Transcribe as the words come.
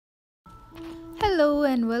Hello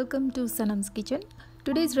and welcome to Sanam's kitchen.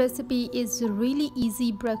 Today's recipe is a really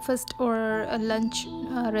easy breakfast or a lunch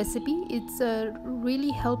recipe. It's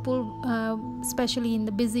really helpful, especially in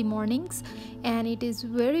the busy mornings, and it is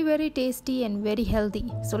very tasty and very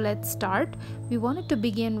healthy. So let's start. We wanted to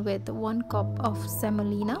begin with 1 cup of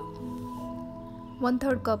semolina,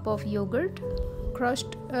 1/3 cup of yogurt,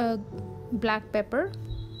 crushed black pepper,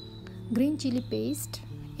 green chili paste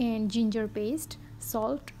and ginger paste,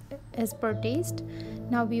 salt as per taste.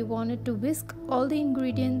 Now we wanted to whisk all the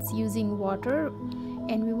ingredients using water,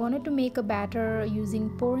 and we wanted to make a batter using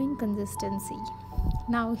pouring consistency.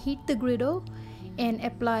 Now heat the griddle and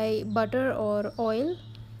apply butter or oil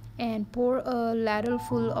and pour a ladle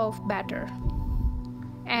full of batter.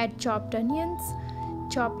 Add chopped onions,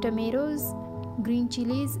 chopped tomatoes, green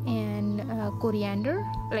chilies and coriander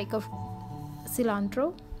like a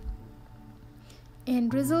cilantro,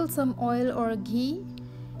 and drizzle some oil or ghee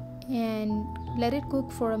and let it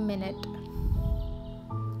cook for a minute.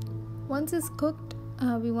 Once it's cooked,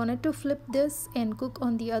 we wanted to flip this and cook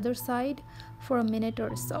on the other side for a minute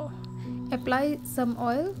or so. Apply some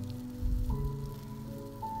oil,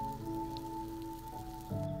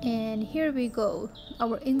 and here we go.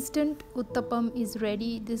 Our instant uttapam is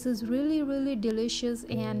ready. This is really delicious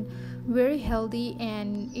and very healthy,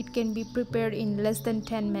 and it can be prepared in less than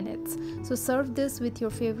 10 minutes. So serve this with your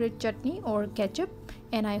favorite chutney or ketchup.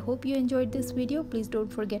 And I hope you enjoyed this video. Please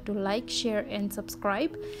don't forget to like, share and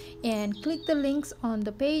subscribe, and click the links on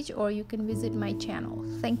the page, or you can visit my channel.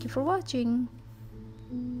 Thank you for watching.